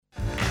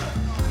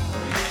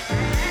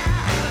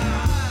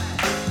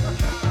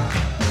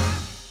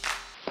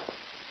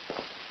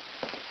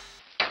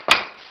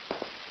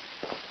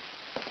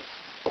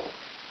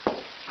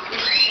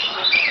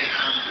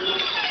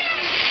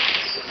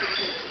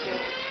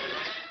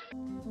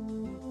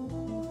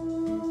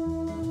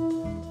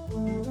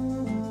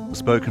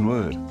Spoken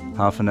Word,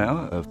 half an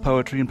hour of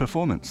poetry and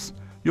performance,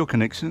 your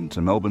connection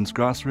to Melbourne's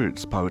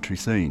grassroots poetry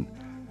scene,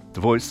 the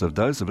voice of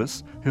those of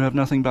us who have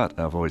nothing but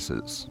our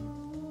voices.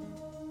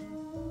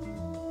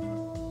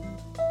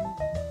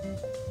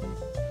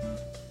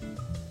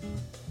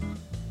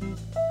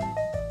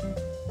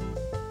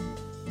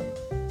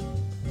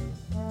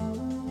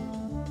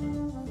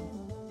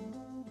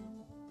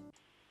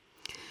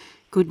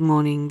 Good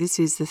morning, this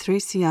is the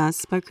 3CR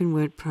Spoken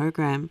Word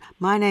program.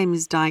 My name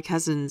is Di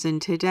Cousins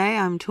and today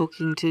I'm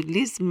talking to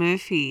Liz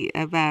Murphy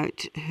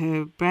about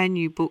her brand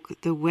new book,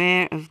 The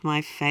Wear of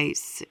My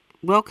Face.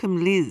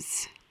 Welcome,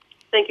 Liz.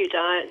 Thank you,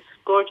 Di. It's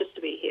gorgeous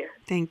to be here.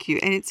 Thank you.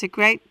 And it's a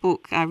great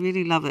book. I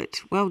really love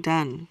it. Well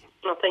done.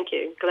 Oh, thank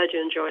you. Glad you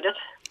enjoyed it.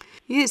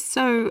 Yes,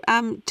 so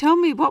tell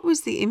me, what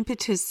was the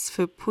impetus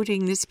for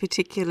putting this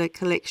particular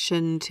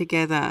collection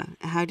together?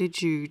 How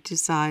did you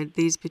decide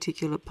these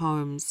particular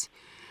poems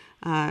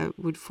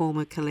would form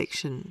a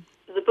collection?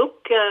 The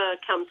book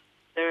comes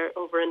there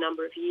over a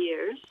number of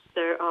years.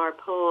 There are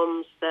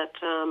poems that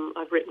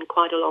I've written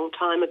quite a long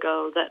time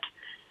ago that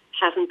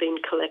haven't been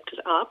collected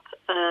up,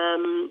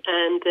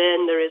 and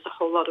then there is a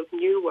whole lot of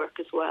new work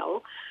as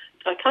well.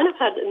 I kind of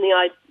had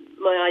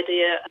my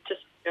idea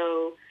just to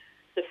show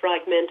the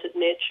fragmented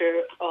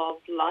nature of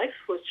life,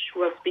 which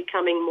was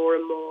becoming more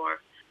and more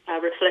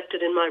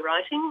reflected in my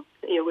writing.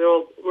 You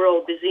know, we're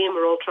all busy and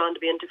we're all trying to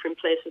be in different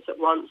places at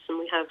once, and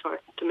we have our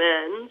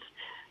demands,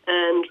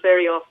 and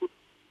very often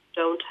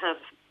don't have,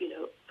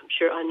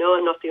 I know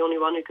I'm not the only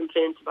one who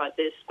complains about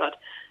this, but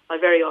I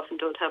very often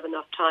don't have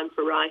enough time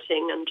for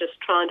writing and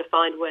just trying to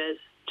find ways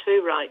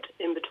to write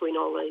in between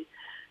all the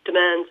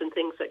demands and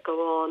things that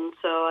go on.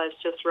 So I was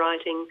just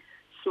writing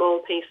small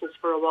pieces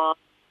for a while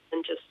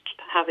and just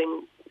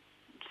having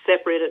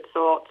separated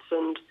thoughts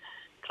and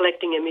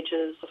collecting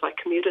images as I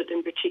commuted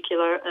in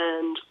particular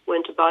and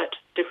went about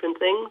different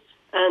things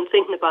and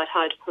thinking about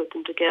how to put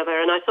them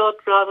together. And I thought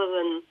rather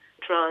than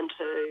trying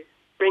to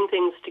bring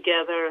things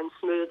together and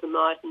smooth them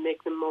out and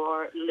make them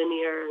more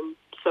linear and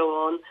so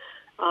on,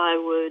 I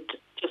would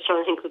just try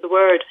and think of the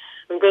word.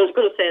 I'm going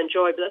to say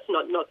enjoy, but that's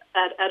not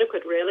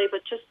adequate really,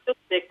 but just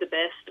make the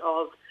best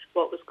of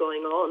what was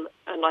going on.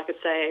 And like I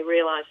say,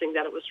 realising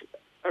that it was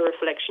a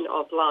reflection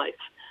of life,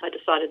 I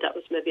decided that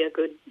was maybe a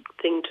good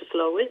thing to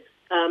flow with.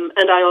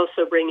 And I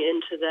also bring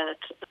into that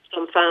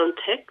some found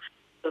text.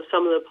 So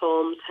some of the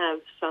poems have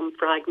some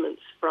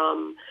fragments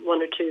from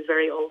one or two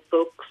very old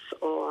books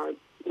or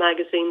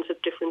magazines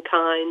of different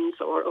kinds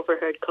or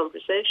overheard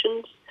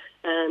conversations,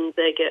 and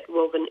they get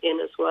woven in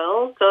as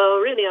well. So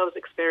really I was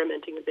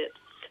experimenting a bit.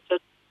 So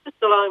just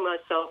allowing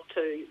myself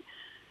to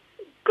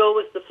go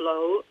with the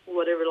flow,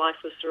 whatever life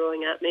was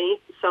throwing at me,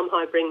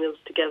 somehow bring those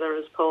together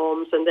as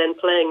poems, and then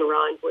playing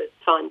around with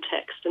fine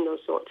text and those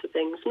sorts of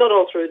things. Not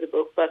all through the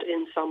book, but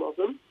in some of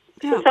them.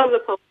 Yeah. So some of the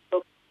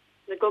poems,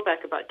 they go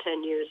back about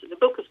 10 years. The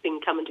book has been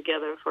coming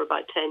together for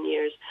about 10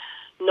 years.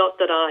 Not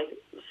that I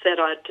set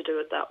out to do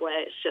it that way,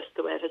 it's just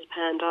the way it has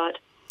panned out.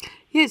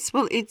 Yes,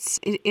 well, it's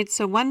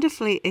a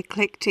wonderfully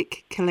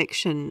eclectic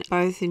collection,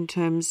 both in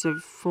terms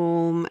of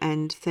form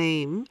and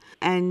theme.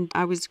 And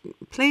I was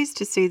pleased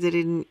to see that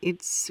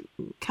it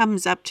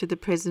comes up to the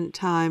present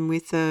time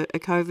with a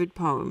COVID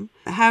poem.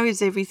 How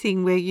is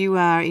everything where you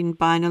are in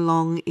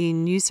Binalong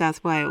in New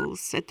South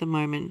Wales at the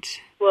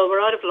moment? Well,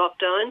 we're out of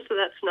lockdown, so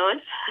that's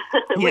nice.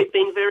 Yep. We've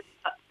been very,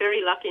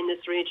 very lucky in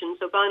this region.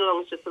 So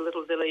Binalong is just a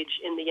little village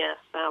in the Yass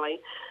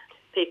Valley.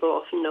 People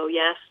often know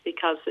Yass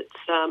because it's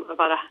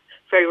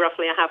very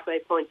roughly a halfway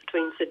point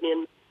between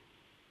Sydney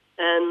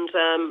and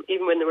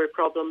even when there were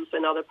problems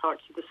in other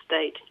parts of the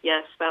state,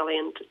 Yass Valley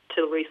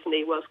until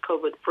recently was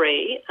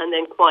COVID-free, and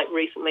then quite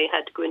recently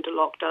had to go into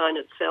lockdown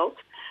itself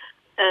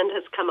and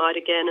has come out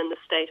again, and the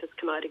state has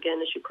come out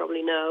again, as you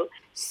probably know.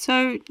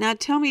 So now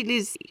tell me,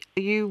 Liz,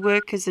 you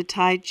work as a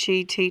Tai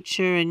Chi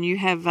teacher and you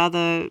have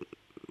other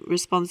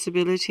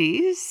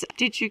responsibilities.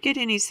 Did you get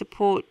any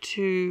support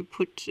to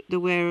put The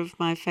Wear of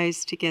My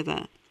Face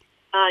together?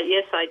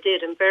 Yes, I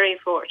did. I'm very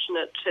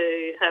fortunate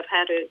to have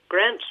had a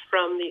grant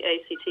from the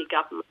ACT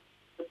government.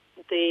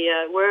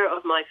 The Wear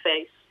of My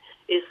Face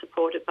is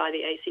supported by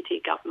the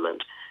ACT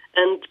government.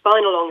 And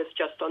Binalong is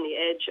just on the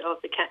edge of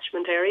the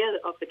catchment area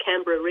of the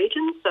Canberra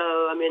region.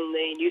 So I'm in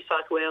the New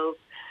South Wales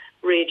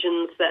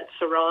regions that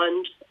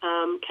surround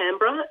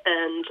Canberra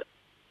and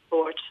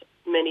support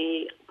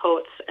many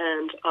poets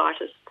and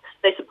artists.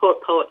 They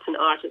support poets and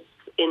artists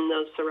in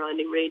those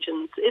surrounding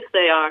regions if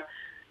they are,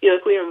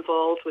 if we're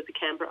involved with the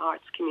Canberra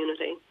arts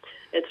community.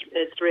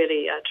 It's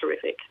really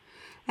terrific.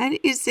 And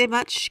is there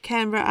much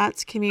Canberra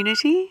arts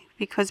community?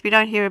 Because we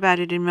don't hear about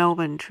it in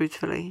Melbourne,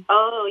 truthfully.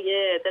 Oh,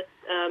 yeah.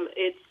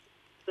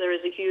 There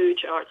is a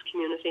huge arts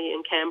community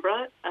in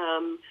Canberra.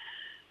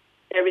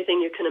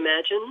 Everything you can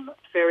imagine,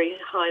 very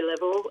high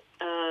level.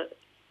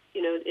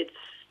 It's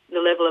the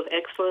level of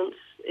excellence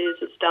is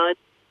astounding.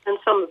 And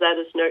some of that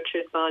is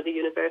nurtured by the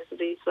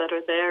universities that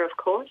are there, of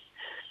course,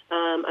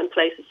 and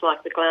places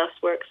like the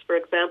Glassworks, for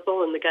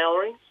example, and the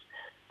galleries.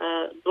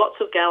 Lots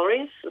of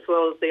galleries, as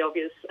well as the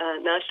obvious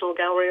National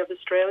Gallery of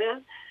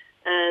Australia.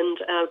 and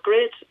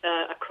great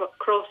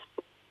cross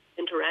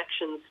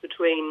interactions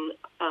between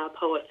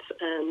poets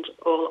and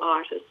all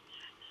artists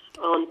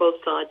on both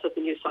sides of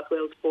the New South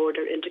Wales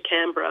border into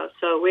Canberra.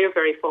 So we're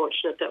very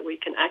fortunate that we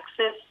can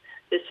access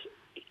this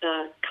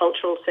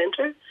cultural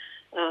centre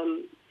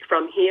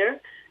from here,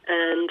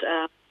 and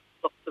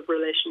lots of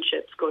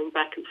relationships going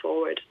back and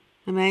forward.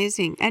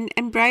 Amazing.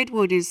 And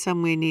Braidwood is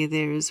somewhere near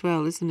there as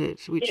well, isn't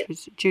it? Which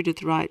was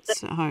Judith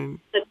Wright's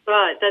home. That's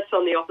right. That's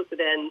on the opposite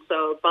end.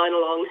 So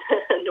Binalong,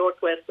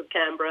 northwest of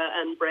Canberra,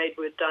 and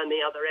Braidwood down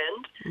the other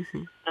end.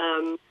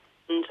 Mm-hmm.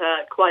 And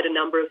quite a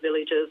number of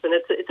villages. And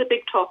it's a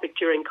big topic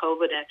during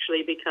COVID,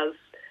 actually, because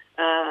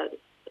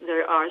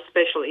there are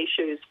special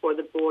issues for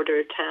the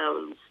border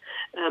towns.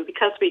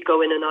 Because we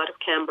go in and out of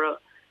Canberra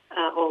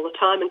all the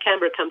time, and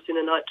Canberra comes in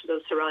and out to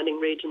those surrounding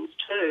regions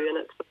too, and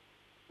it's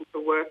for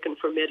work and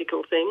for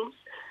medical things.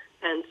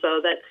 And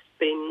so that's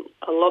been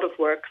a lot of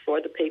work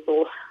for the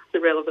people, the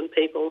relevant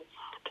people,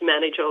 to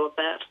manage all of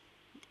that.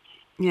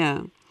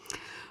 Yeah.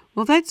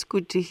 Well, that's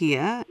good to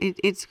hear.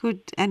 It's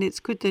good, and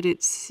it's good that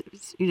it's,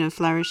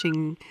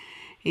 flourishing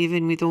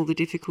even with all the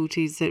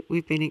difficulties that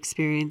we've been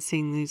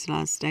experiencing these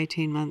last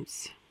 18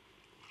 months.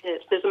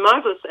 Yes, there's a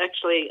marvellous,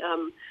 actually,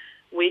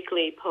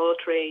 weekly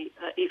poetry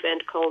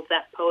event called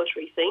That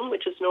Poetry Thing,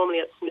 which is normally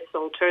at Smith's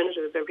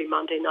Alternative every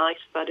Monday night,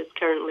 but is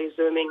currently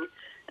Zooming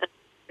and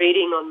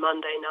reading on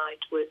Monday night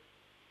with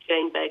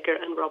Jane Baker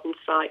and Robin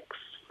Sykes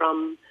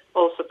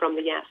also from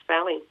the Yass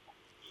Valley.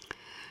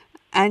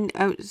 And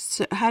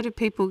so how do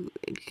people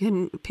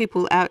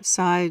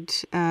outside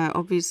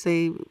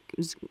obviously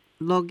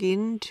log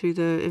in to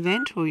the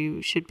event, or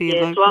you should be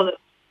a local?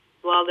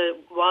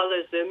 While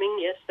they're Zooming,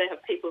 yes, they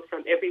have people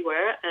from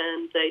everywhere,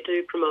 and they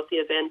do promote the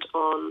event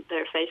on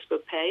their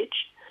Facebook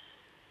page,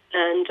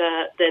 and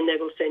then they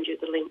will send you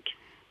the link.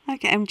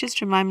 Okay, and just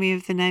remind me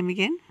of the name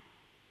again.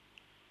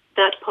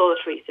 That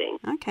Poetry Thing.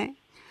 Okay,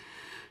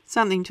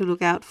 something to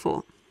look out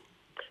for.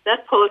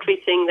 That Poetry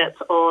Thing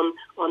that's on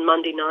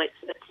Monday nights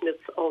at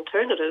Smith's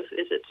Alternative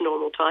is its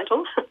normal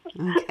title.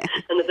 Okay.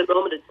 And at the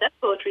moment it's That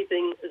Poetry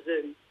Thing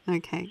Zoom.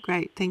 Okay,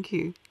 great, thank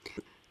you.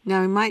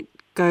 Now we might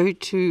go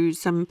to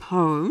some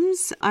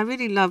poems. I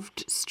really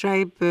loved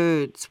Stray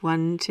Birds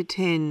 1 to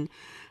 10,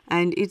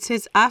 and it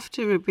says,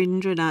 after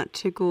Rabindranath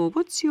Tagore.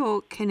 What's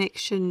your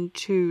connection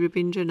to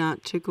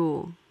Rabindranath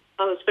Tagore?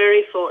 I was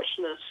very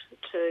fortunate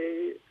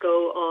to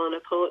go on a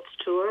poets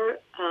tour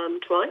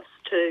twice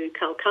to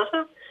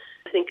Calcutta.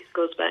 I think it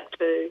goes back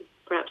to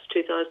perhaps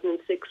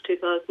 2006,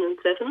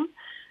 2007,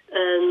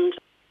 and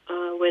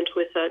went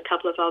with a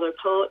couple of other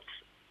poets,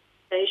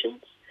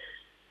 Asians,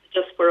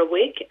 just for a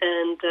week,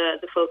 and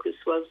the focus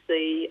was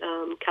the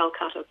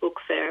Calcutta Book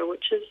Fair,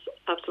 which is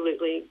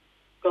absolutely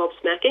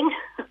gobsmacking,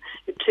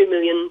 with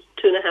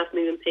 2.5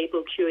 million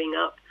people queuing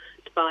up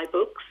to buy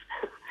books.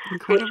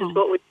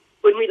 Incredible. Which is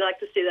wouldn't we like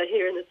to see that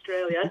here in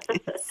Australia?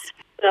 Yes.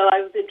 So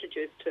I was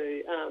introduced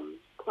to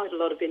quite a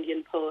lot of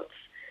Indian poets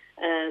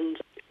and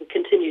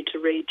continued to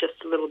read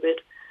just a little bit.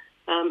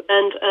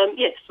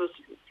 Yes, was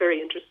very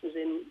interested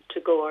in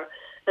Tagore.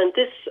 And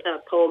this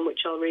poem, which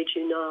I'll read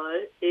you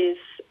now, is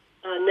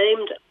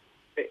named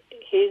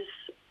his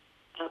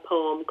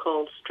poem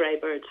called Stray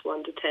Birds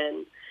 1 to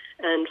 10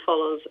 and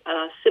follows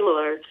a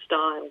similar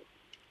style.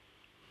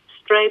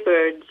 Stray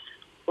Birds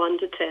 1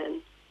 to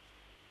 10.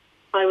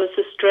 I was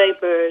a stray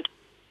bird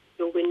at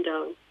your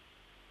window.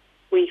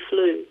 We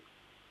flew.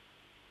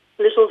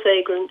 Little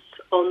vagrants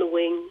on the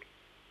wing,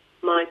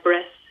 my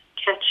breath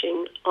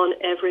catching on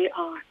every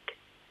arc.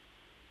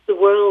 The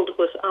world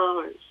was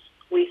ours,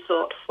 we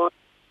thought for.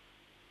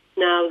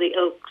 Now the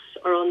oaks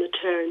are on the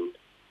turn.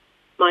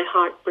 My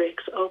heart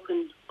breaks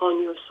open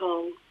on your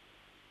song.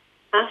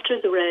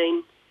 After the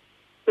rain,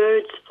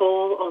 birds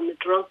fall on the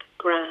drunk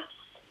grass,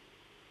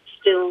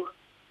 still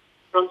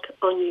drunk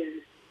on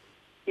you.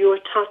 Your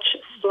touch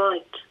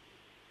slight,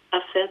 a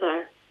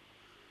feather.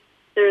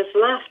 There is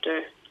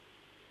laughter.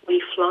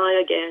 We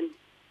fly again.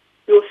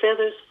 Your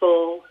feathers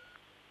fall.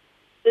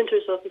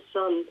 Splinters of the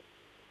sun.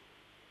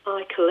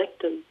 I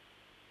collect them.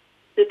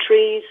 The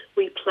trees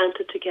we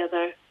planted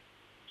together,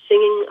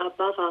 singing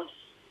above us.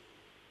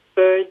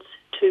 Birds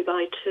 2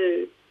 by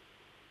 2,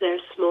 their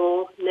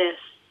small nests.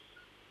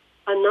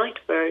 A night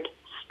bird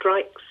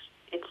strikes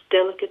its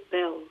delicate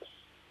bells.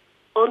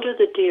 Under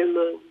the dear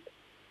moon,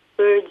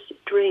 birds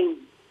dream.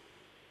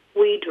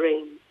 We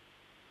dream.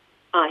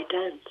 I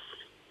dance.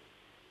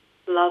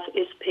 Love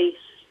is peace.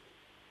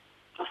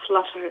 A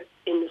flutter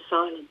in the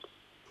silence.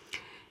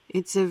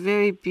 It's a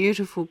very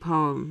beautiful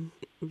poem,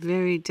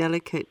 very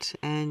delicate,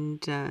 and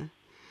the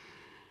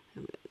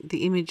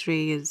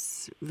imagery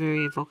is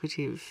very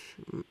evocative.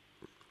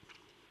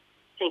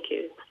 Thank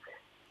you.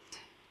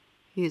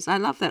 Yes, I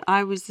love that.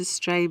 I was the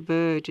stray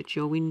bird at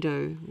your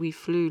window. We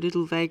flew,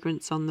 little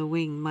vagrants on the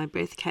wing, my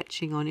breath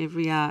catching on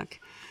every arc.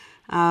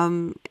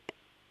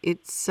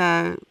 It's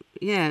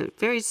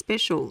very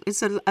special.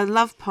 It's a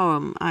love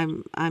poem.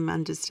 I'm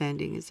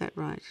understanding. Is that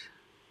right?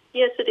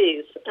 Yes, it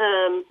is.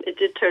 It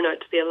did turn out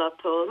to be a love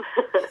poem.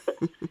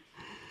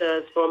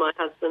 It's for my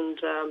husband,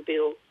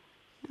 Bill.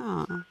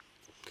 Oh.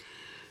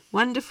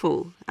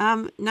 Wonderful.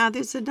 Now,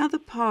 there's another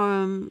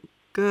poem,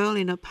 Girl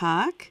in a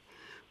Park,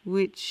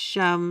 which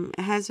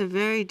has a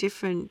very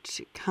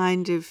different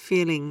kind of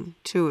feeling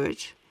to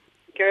it.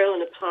 Girl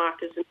in a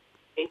Park is a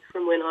memory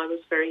from when I was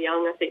very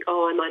young. I think,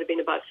 I might have been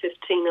about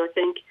 15, I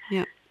think.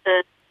 Yeah.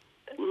 And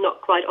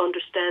not quite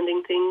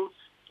understanding things.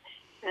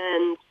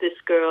 And this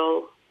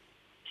girl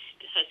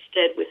has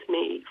stayed with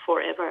me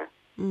forever.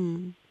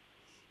 Mm.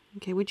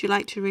 Okay, would you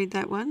like to read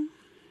that one?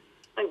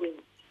 I will.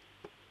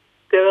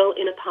 Girl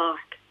in a Park.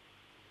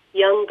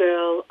 Young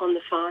girl on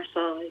the far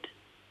side.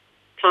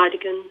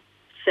 Cardigan,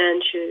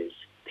 sand shoes,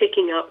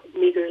 picking up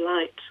meagre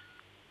light.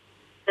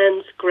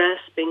 Hands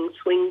grasping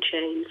swing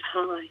chains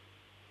high.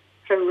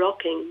 Her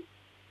rocking.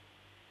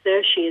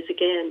 There she is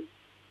again.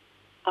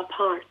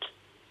 Apart.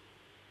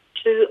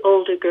 Two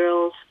older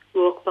girls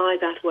walk by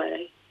that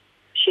way.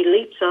 She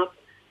leaps up,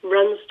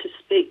 runs to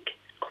speak,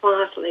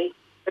 quietly,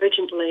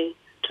 urgently,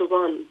 to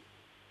one.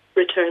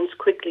 Returns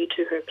quickly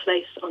to her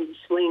place on the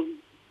swing.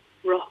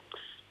 Rocks.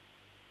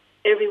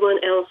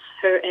 Everyone else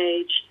her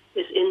age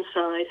is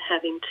inside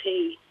having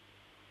tea.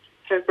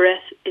 Her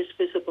breath is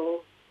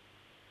visible.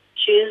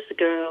 She is the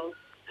girl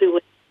who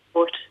went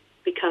short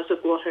because of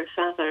what her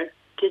father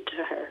did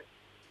to her.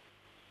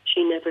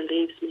 She never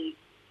leaves me.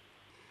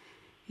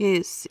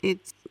 Yes,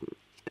 it's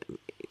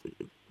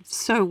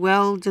so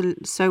well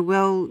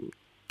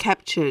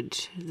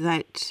captured,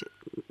 that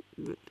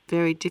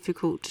very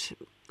difficult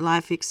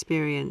life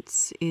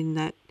experience in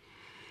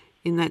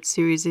that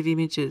series of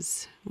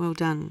images. Well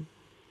done.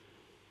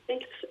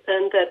 Thanks.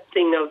 And that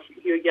thing of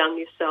you're young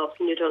yourself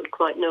and you don't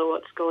quite know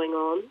what's going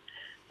on.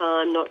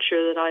 I'm not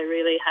sure that I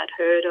really had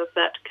heard of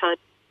that kind of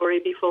story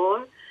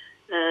before,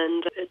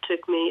 and it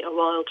took me a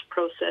while to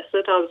process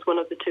it. I was one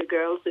of the two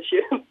girls, as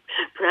you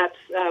perhaps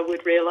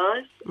would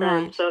realise,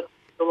 right. And so it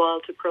took a while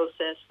to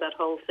process that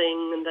whole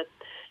thing, and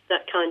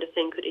that kind of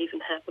thing could even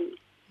happen.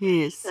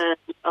 Yes. And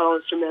I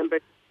always remember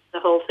the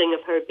whole thing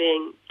of her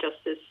being just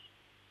this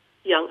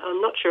young,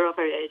 I'm not sure of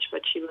her age,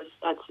 but she was,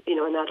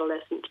 an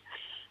adolescent,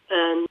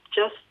 and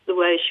just the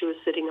way she was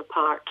sitting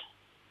apart.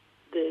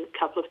 The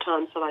couple of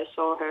times that I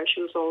saw her,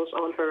 she was always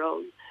on her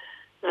own,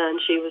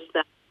 and she was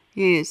that.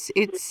 Yes,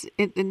 it's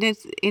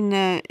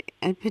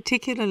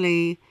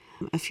particularly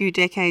a few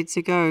decades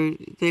ago,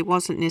 there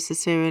wasn't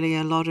necessarily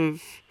a lot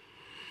of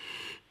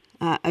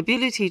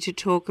ability to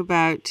talk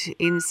about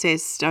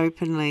incest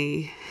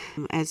openly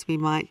as we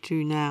might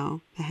do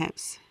now,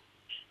 perhaps.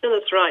 No,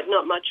 that's right.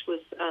 Not much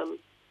was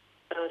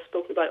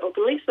spoken about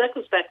openly. So that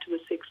goes back to the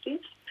 60s.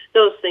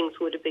 Those things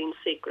would have been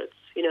secrets.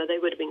 They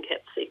would have been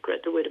kept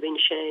secret. There would have been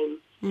shame.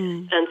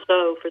 Mm. And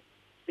so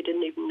we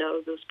didn't even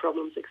know those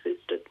problems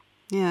existed.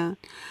 Yeah.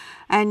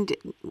 And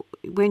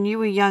when you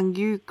were young,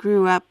 you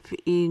grew up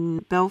in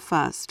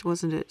Belfast,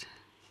 wasn't it?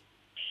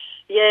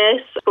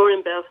 Yes, born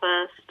in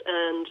Belfast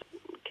and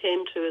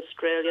came to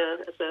Australia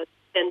as a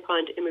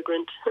 10-pound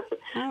immigrant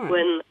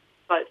when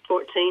about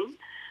 14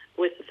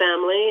 with the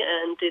family,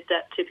 and did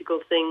that typical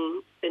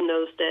thing in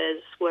those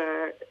days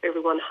where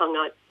everyone hung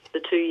out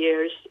the 2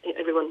 years.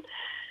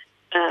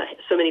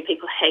 So many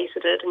people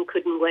hated it and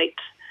couldn't wait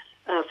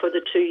for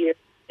the 2 years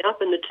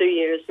up. And the 2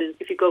 years is,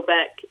 if you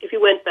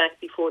went back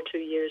before 2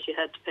 years, you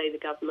had to pay the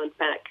government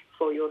back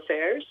for your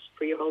fares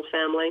for your whole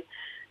family.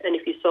 And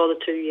if you saw the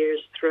 2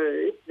 years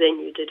through, then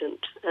you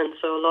didn't. And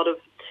so a lot of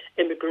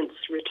immigrants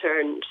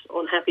returned,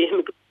 unhappy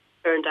immigrants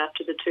returned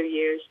after the 2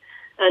 years.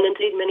 And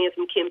indeed, many of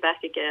them came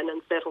back again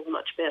and settled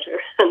much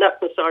better. And that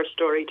was our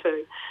story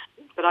too.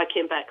 But I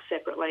came back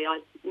separately.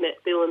 I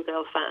met Bill in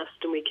Belfast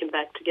and we came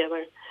back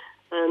together.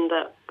 And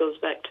that goes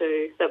back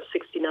to, that was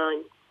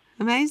 69.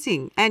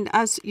 Amazing. And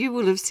you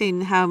will have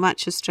seen how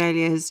much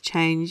Australia has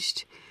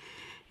changed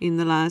in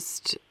the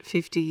last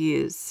 50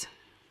 years.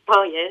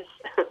 Oh, yes.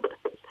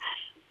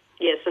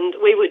 Yes, and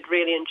we would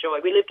really enjoy.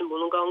 We lived in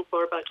Wollongong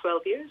for about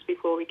 12 years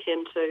before we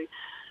came to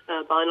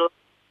Bynoe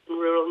in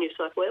rural New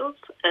South Wales,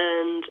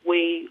 and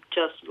we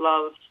just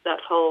loved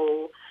that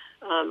whole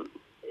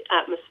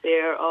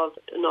atmosphere of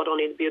not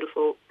only the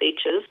beautiful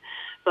beaches,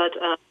 but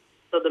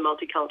the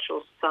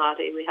multicultural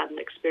society. We hadn't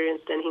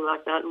experienced anything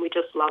like that, and we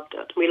just loved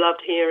it. We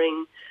loved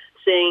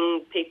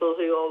seeing people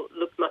who all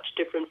looked much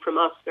different from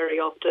us very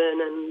often,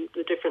 and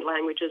the different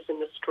languages in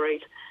the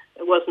street.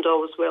 It wasn't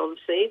always well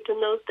received in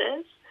those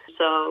days.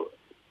 So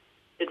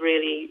it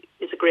really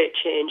is a great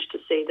change to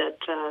see that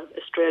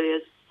Australia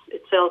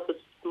itself is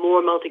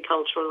more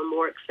multicultural and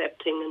more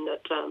accepting, and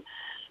that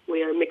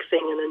we are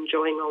mixing and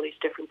enjoying all these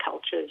different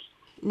cultures.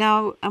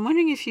 Now, I'm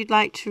wondering if you'd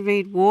like to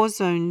read War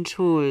Zone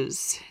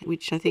Tours,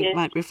 which I think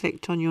might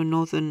reflect on your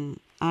Northern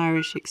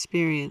Irish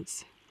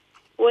experience.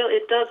 Well,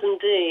 it does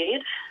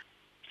indeed.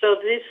 So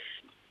this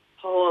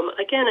poem,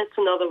 again, it's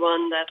another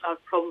one that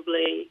I've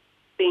probably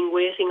been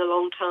waiting a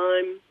long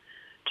time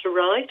to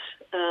write,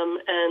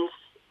 and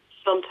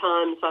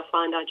sometimes I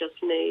find I just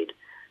need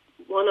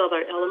one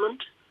other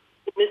element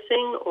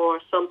missing or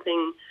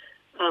something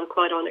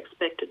quite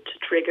unexpected to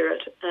trigger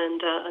it,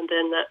 and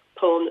then that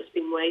poem that's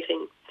been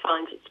waiting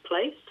finds its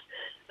place.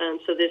 And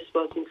so this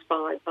was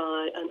inspired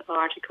by an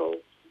article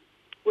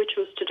which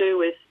was to do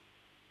with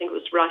think it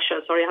was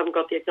Russia. Sorry, I haven't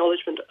got the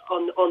acknowledgement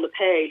on the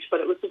page, but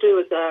it was to do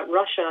with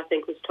Russia, I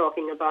think, was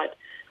talking about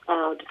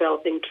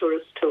developing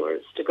tourist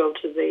tours to go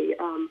to the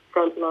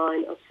front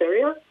line of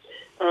Syria.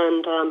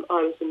 And I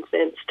was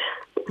incensed.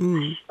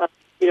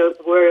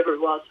 Wherever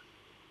it was,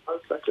 I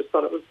just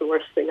thought it was the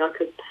worst thing I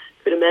could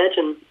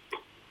imagine.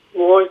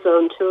 War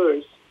zone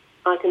tours.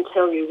 I can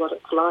tell you what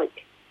it's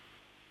like.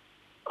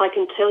 I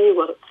can tell you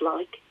what it's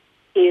like.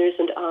 Ears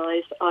and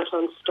eyes out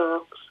on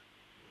stalks,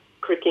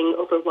 cricking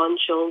over one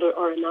shoulder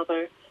or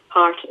another,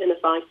 heart in a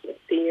vice of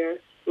fear,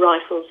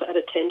 rifles at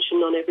attention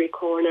on every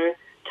corner,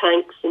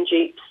 tanks and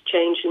jeeps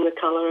changing the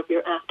colour of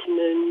your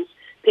afternoons,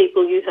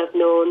 people you have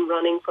known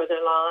running for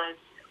their lives,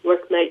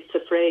 workmates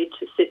afraid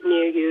to sit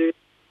near you,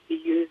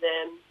 be you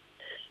them.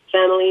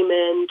 Family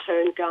men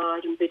turned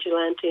guard and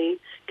vigilante,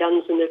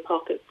 guns in their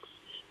pockets.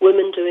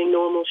 Women doing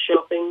normal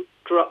shopping,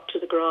 dropped to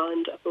the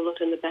ground, a bullet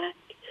in the back.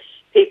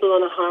 People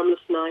on a harmless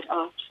night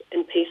out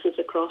in pieces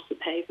across the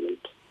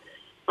pavement.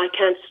 I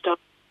can't stop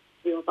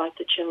you about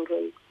the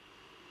children.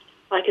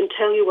 I can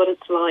tell you what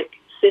it's like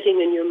sitting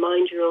in your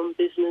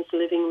mind-your-own-business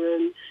living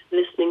room,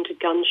 listening to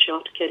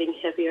gunshot getting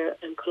heavier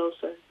and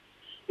closer,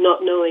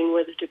 not knowing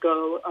whether to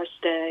go or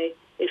stay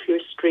if your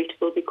street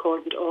will be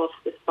cordoned off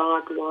with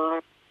barbed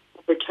wire,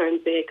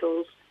 overturned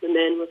vehicles, the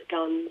men with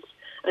guns,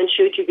 and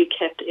should you be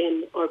kept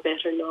in or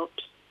better not.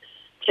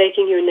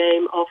 Taking your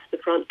name off the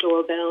front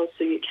doorbell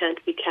so you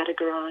can't be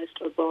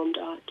categorised or bombed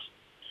out.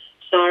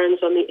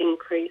 Sirens on the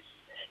increase,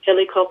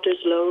 helicopters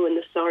low in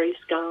the sorry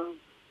sky.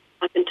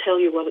 I can tell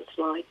you what it's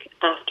like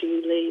after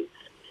you leave,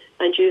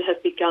 and you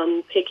have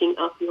begun picking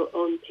up your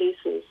own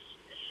pieces.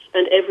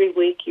 And every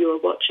week you are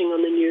watching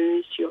on the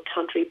news your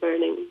country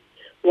burning,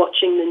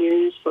 watching the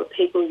news for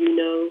people you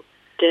know,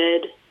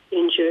 dead,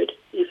 injured,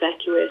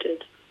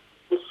 evacuated.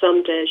 And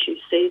some days you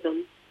see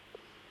them.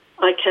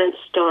 I can't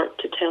start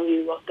to tell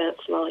you what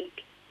that's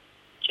like.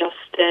 Just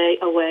stay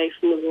away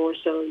from the war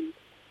zone.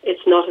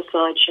 It's not a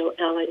sideshow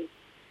alley.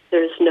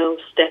 There is no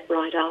step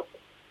right up.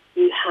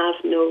 You have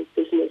no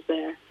business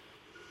there.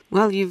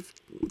 Well, you've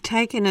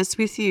taken us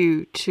with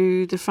you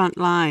to the front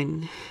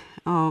line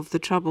of the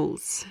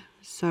Troubles.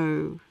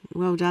 So,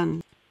 well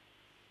done.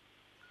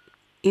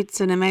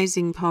 It's an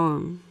amazing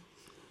poem.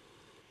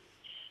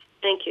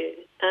 Thank you.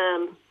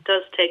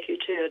 Does take you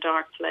to a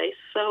dark place.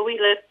 So we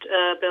left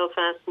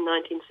Belfast in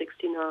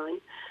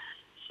 1969.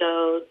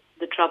 So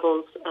the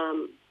Troubles,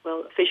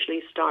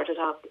 officially started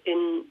up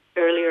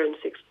earlier in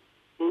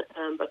 16,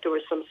 but there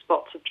were some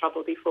spots of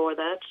trouble before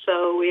that.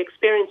 So we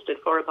experienced it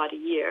for about a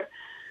year,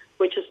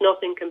 which is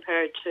nothing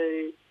compared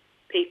to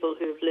people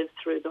who've lived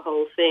through the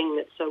whole thing.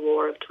 It's a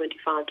war of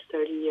 25 to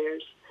 30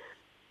 years.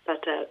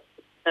 But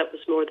that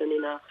was more than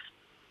enough.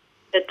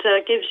 It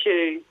gives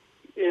you,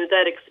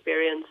 that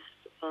experience.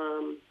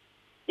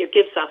 It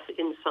gives us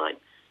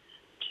insights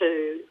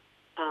to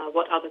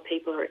what other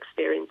people are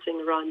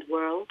experiencing around the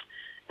world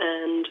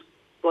and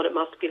what it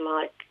must be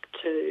like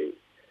to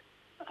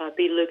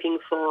be looking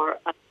for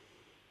a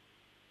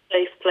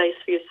safe place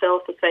for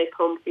yourself, a safe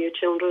home for your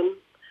children,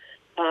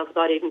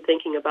 without even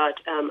thinking about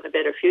a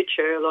better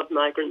future. A lot of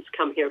migrants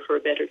come here for a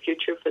better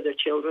future for their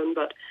children,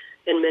 but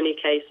in many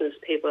cases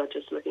people are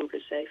just looking for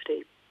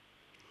safety.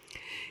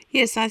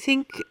 Yes, I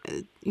think,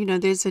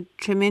 there's a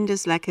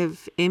tremendous lack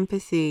of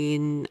empathy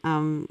in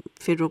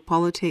federal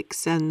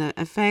politics and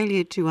a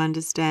failure to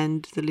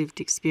understand the lived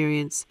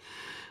experience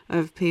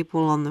of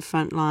people on the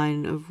front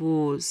line of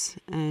wars.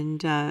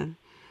 And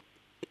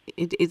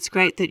it's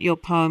great that your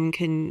poem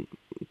can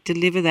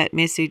deliver that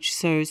message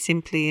so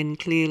simply and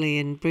clearly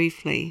and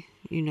briefly,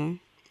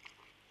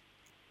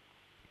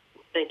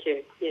 Thank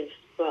you. Yes.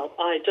 Well,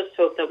 I just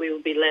hope that we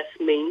will be less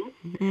mean.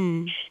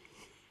 Mm.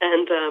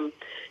 And,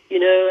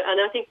 and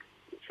I think,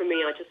 for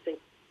me, I just think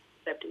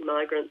accepting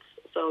migrants.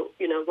 So,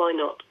 why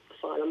not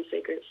asylum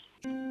seekers?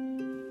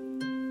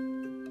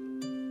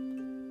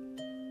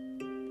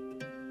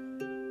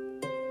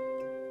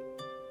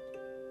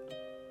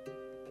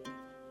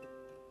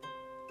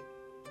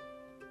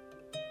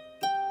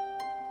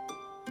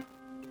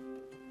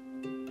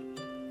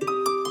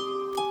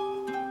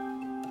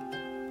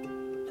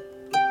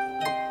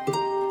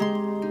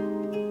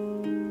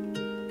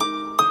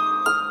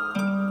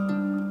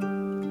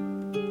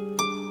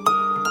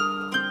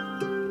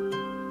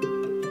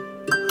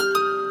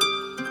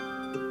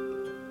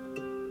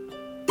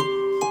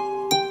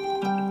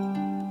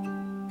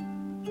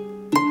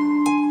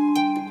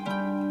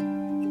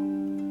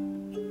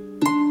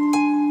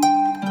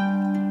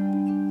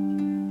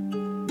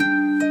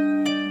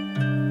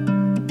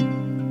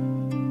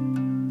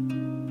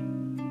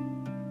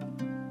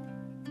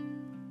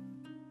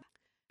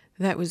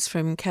 That was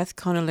from Kath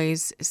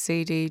Connolly's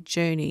CD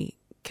Journey,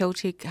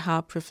 Celtic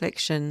Harp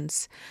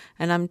Reflections,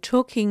 and I'm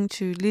talking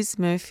to Liz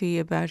Murphy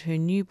about her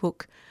new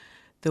book,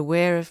 The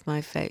Wear of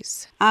My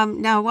Face.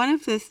 Now, one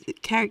of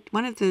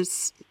the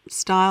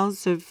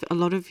styles of a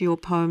lot of your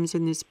poems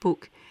in this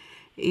book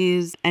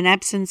is an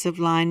absence of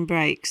line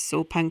breaks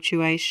or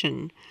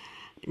punctuation.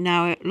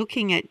 Now,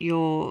 looking at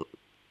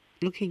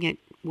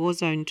war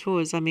zone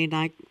tours, I mean,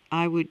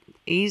 I would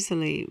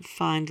easily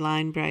find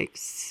line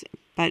breaks,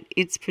 but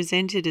it's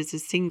presented as a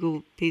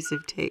single piece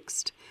of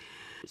text.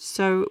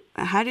 So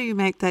how do you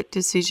make that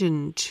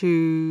decision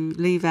to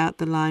leave out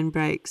the line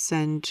breaks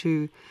and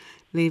to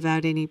leave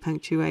out any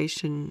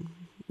punctuation?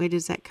 Where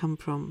does that come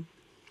from?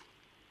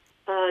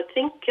 I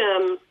think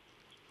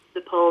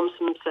the poems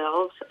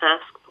themselves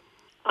ask.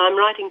 I'm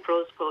writing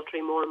prose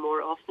poetry more and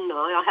more often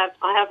now.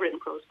 I have written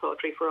prose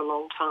poetry for a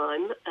long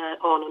time,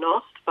 on and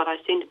off, but I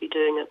seem to be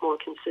doing it more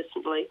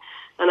consistently.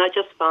 And I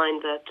just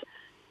find that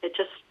it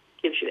just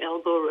gives you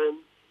elbow room.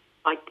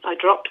 I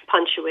dropped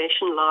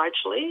punctuation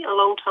largely a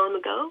long time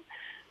ago.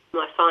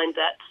 I find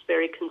that's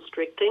very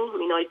constricting. I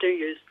mean, I do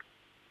use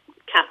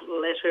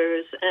capital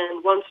letters,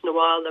 and once in a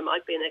while there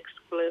might be an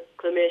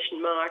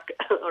exclamation mark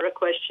or a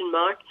question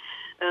mark,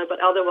 but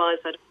otherwise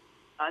I don't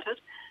write it.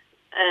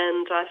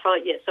 And I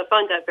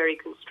find that very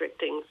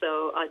constricting,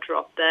 so I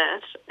drop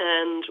that.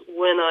 And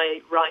when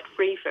I write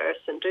free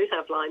verse and do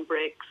have line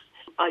breaks,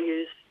 I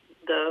use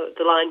the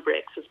line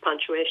breaks as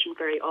punctuation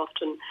very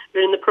often.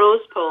 But in the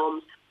prose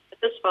poems,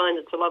 I just find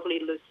it's a lovely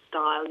loose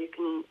style. You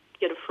can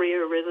get a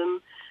freer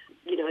rhythm.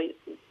 You know,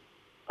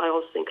 I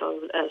always think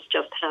of it as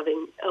just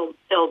having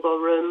elbow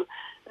room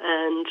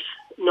and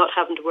not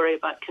having to worry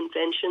about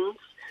conventions.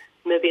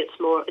 Maybe it's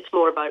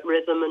more about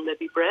rhythm and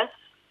maybe breath.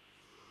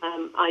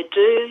 I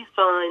do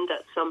find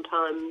that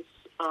sometimes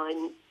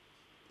I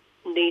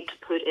need to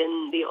put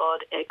in the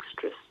odd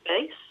extra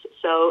space.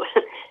 So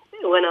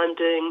when I'm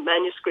doing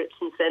manuscripts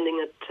and sending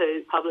it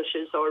to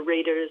publishers or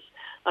readers,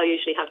 I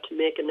usually have to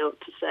make a note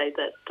to say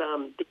that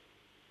the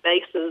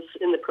spaces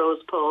in the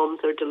prose poems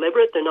are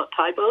deliberate; they're not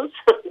typos.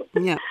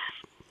 Yeah.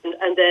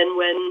 And then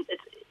when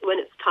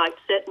it's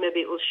typeset,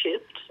 maybe it will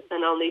shift,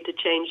 and I'll need to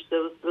change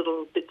those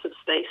little bits of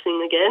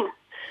spacing again.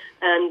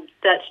 And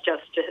that's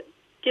just to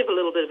give a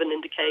little bit of an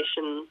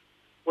indication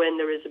when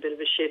there is a bit of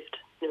a shift.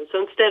 You know,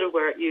 so instead of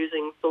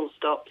using full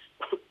stops,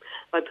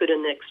 I put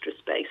in extra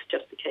space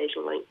just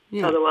occasionally.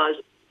 Yeah. Otherwise,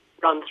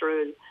 run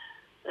through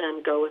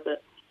and go with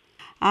it.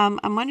 I'm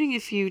wondering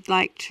if you'd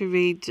like to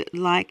read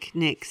Like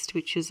next,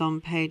 which is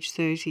on page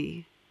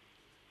 30.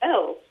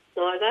 Well,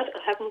 no, I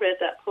haven't read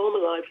that poem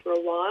aloud for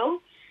a while.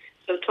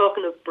 So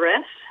talking of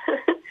breath,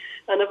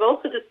 and I've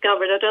also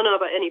discovered, I don't know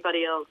about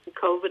anybody else,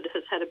 COVID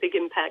has had a big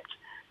impact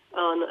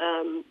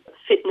on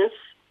fitness.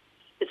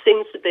 It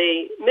seems to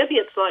be, maybe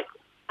it's like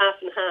half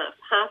and half.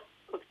 Half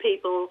of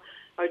people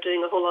are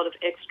doing a whole lot of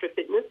extra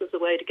fitness as a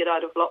way to get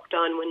out of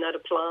lockdown when that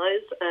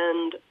applies,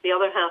 and the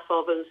other half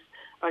of us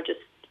are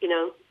just,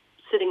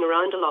 sitting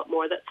around a lot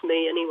more. That's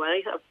me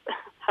anyway. I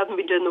haven't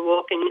been doing the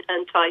walking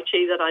and Tai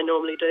Chi that I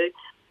normally do.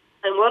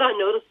 And what I'm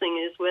noticing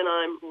is when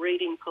I'm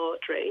reading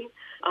poetry,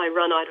 I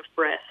run out of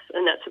breath,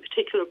 and that's a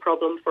particular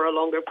problem for a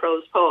longer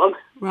prose poem.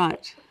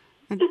 Right.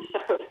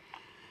 So,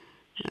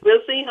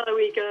 we'll see how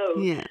we go.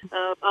 Yeah.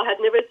 I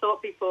had never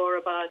thought before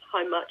about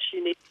how much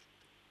you need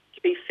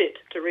to be fit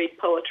to read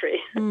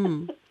poetry.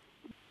 I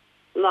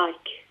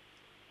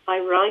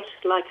write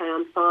like I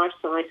am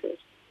far-sighted,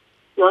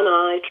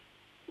 one-eyed,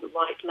 the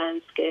white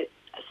landscape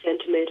a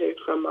centimetre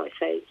from my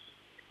face,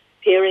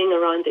 peering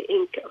around the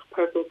ink of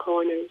purple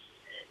corners,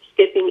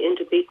 skipping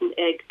into beaten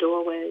egg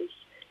doorways,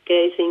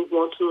 gazing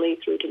wantonly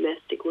through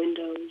domestic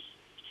windows,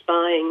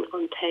 spying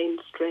on tame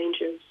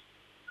strangers.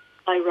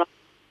 I write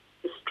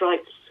the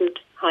striped suit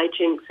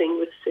hijinksing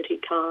with city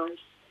cars.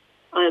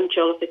 I am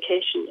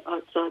jollification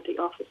outside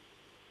the office.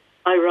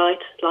 I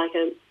write like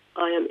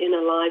I am in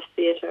a live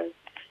theatre,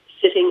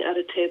 sitting at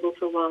a table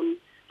for one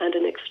and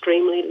an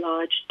extremely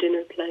large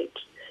dinner plate,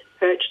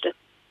 perched at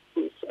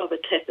the distance of a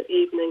tepid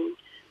evening,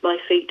 my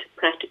feet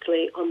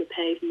practically on the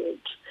pavement,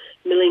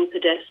 milling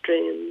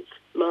pedestrians,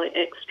 my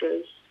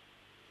extras,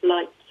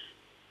 lights,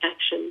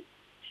 action,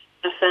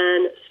 a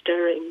fan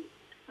stirring,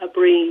 a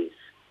breeze,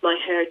 my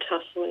hair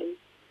tussling,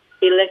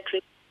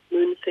 electric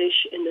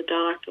moonfish in the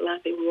dark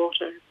lapping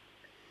water.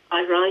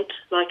 I write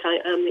like I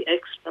am the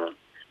extra,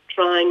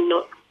 trying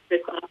not to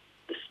rip up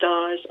the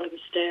stars or the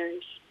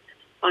stairs.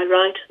 I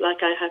write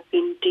like I have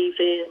been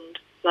deveined,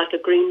 like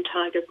a green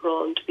tiger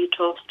prawn to be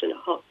tossed in a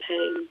hot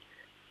pan.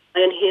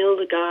 I inhale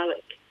the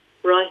garlic,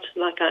 write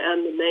like I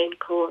am the main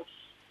course.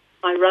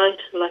 I write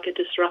like a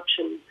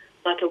disruption,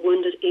 like a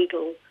wounded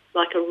eagle,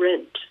 like a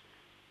rent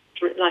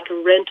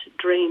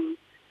dream,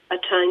 a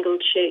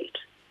tangled sheet.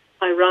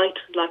 I write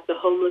like the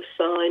homeless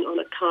sign on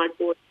a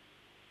cardboard.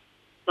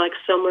 Like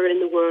somewhere in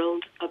the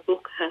world, a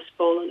book has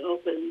fallen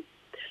open.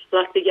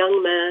 Like the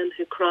young man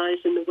who cries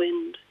in the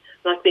wind,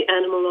 like the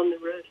animal on the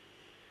roof,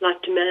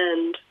 like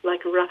demand,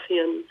 like a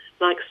ruffian,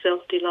 like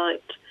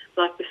self-delight,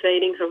 like the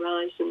fading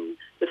horizon,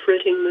 the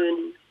fruiting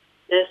moon,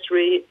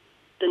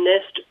 the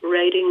nest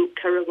raiding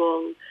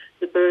currawong,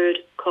 the bird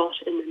caught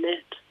in the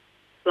net,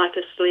 like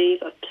a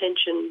sleeve of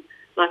tension,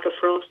 like a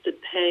frosted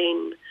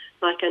pain,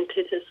 like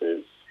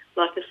antithesis,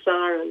 like a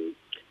siren,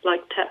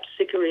 like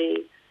tapsickery.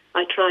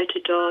 I try to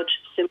dodge,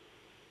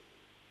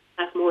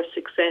 have more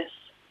success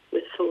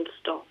with full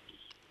stops.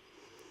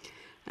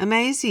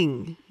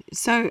 Amazing.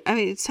 So,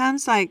 it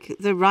sounds like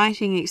the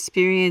writing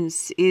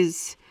experience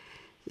is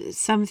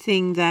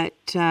something that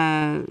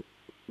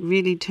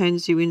really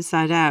turns you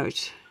inside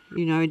out.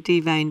 You know, a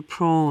deveined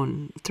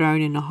prawn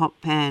thrown in a hot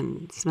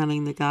pan,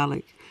 smelling the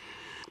garlic.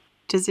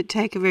 Does it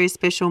take a very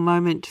special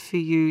moment for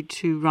you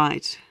to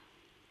write?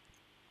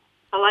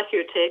 I like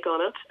your take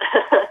on it.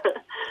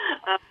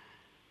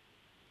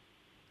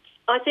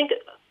 I think,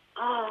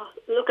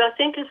 I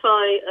think if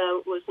I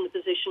was in a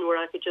position where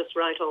I could just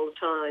write all the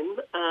time,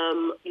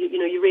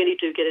 you really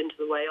do get into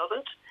the way of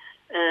it,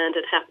 and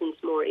it happens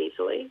more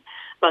easily.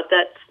 But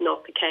that's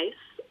not the case,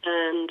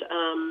 and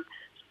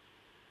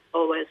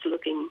always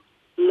looking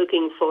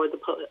for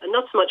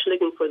not so much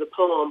looking for the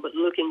poem, but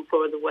looking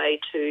for the way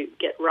to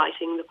get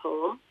writing the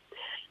poem.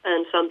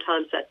 And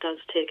sometimes that does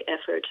take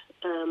effort,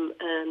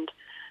 and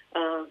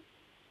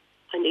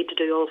I need to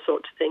do all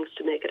sorts of things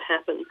to make it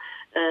happen.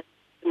 I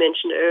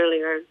mentioned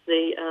earlier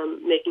the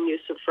making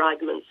use of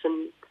fragments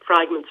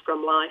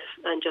from life,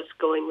 and just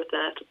going with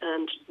that,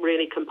 and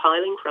really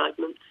compiling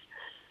fragments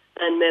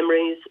and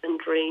memories and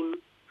dream.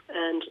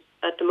 And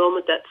at the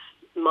moment, that's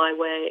my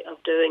way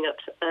of doing it,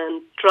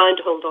 and trying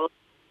to hold on to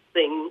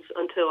things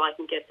until I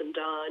can get them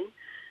down,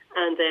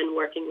 and then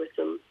working with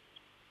them.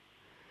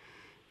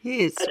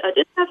 Yes. I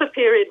did have a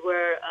period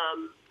where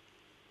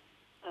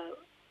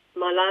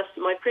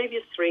my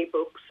previous 3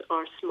 books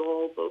are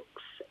small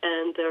books,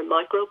 and they're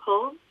micro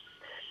poems.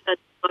 And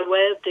my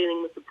way of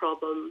dealing with the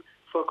problem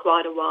for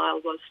quite a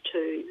while was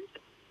to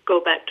go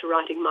back to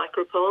writing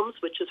micro poems,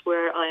 which is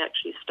where I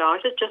actually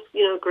started, just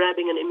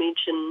grabbing an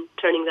image and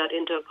turning that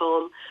into a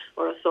poem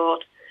or a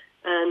thought.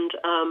 And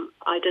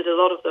I did a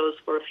lot of those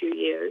for a few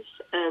years,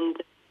 and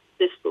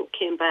this book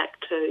came back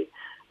to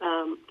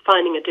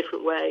finding a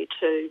different way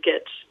to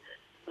get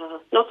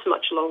not so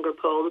much longer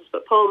poems,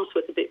 but poems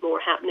with a bit more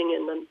happening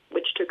in them,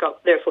 which took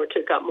up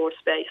more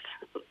space.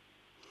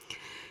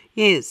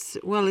 Yes,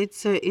 well,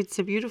 it's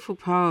a beautiful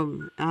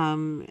poem,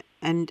 and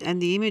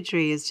the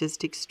imagery is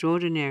just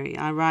extraordinary.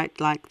 I write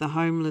like the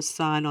homeless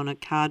sign on a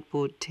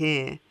cardboard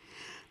tear,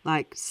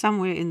 like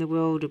somewhere in the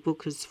world a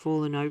book has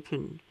fallen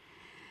open,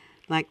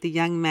 like the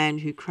young man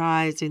who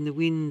cries in the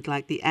wind,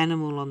 like the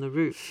animal on the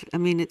roof. I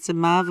mean, it's a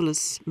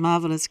marvelous,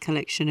 marvelous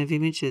collection of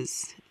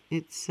images.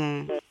 It's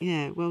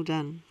well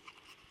done.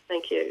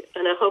 Thank you,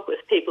 and I hope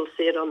if people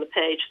see it on the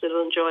page,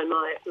 they'll enjoy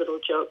my little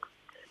joke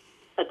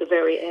at the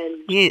very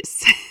end.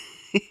 Yes.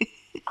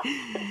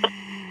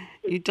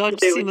 You dodge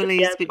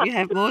similes, but you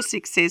have more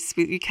success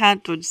with... You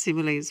can't dodge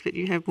similes, but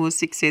you have more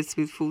success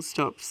with full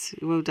stops.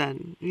 Well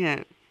done.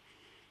 Yeah.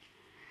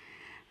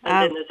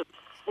 And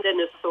then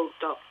there's full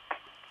stop.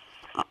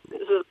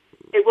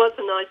 It was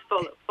a nice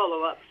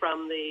follow-up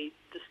from the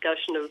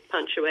discussion of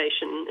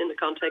punctuation in the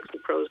context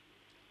of prose.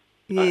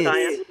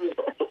 Yes.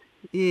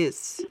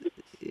 Yes.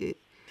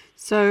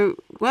 So,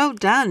 well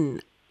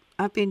done.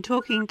 I've been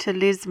talking to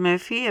Liz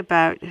Murphy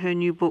about her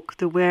new book,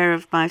 The Wear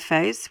of My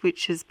Face,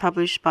 which is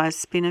published by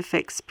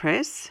Spinifex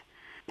Press.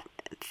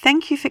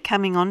 Thank you for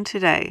coming on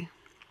today.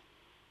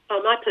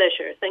 Oh, my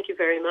pleasure. Thank you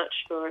very much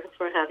for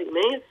having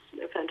me.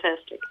 It's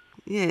fantastic.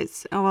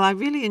 Yes. Oh, well, I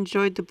really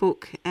enjoyed the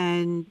book,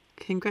 and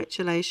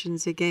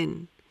congratulations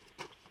again.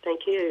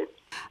 Thank you.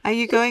 Are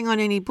you going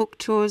on any book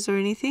tours or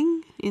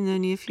anything in the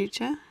near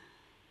future?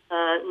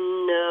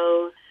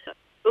 No. The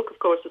book, of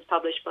course, is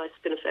published by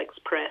Spinifex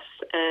Press,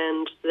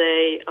 and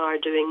they are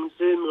doing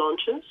Zoom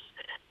launches.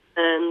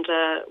 And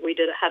we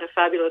had a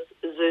fabulous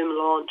Zoom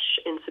launch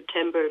in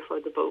September for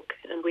the book,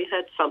 and we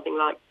had something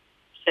like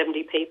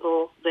 70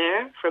 people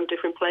there from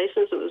different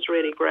places. It was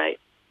really great.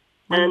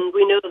 And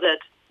we know that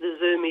the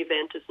Zoom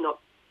event is not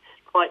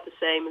quite the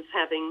same as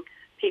having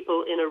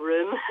people in a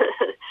room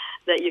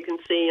that you can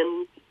see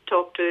and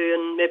talk to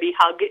and maybe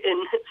hug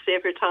in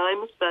safer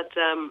times, but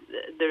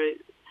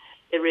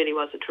it really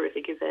was a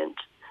terrific event.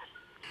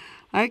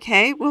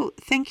 Okay, well,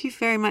 thank you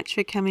very much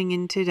for coming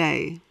in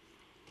today.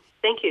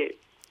 Thank you.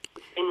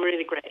 It's been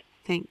really great.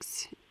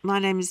 Thanks. My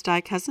name is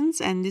Di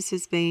Cousins, and this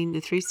has been the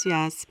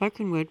 3CR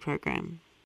Spoken Word Program.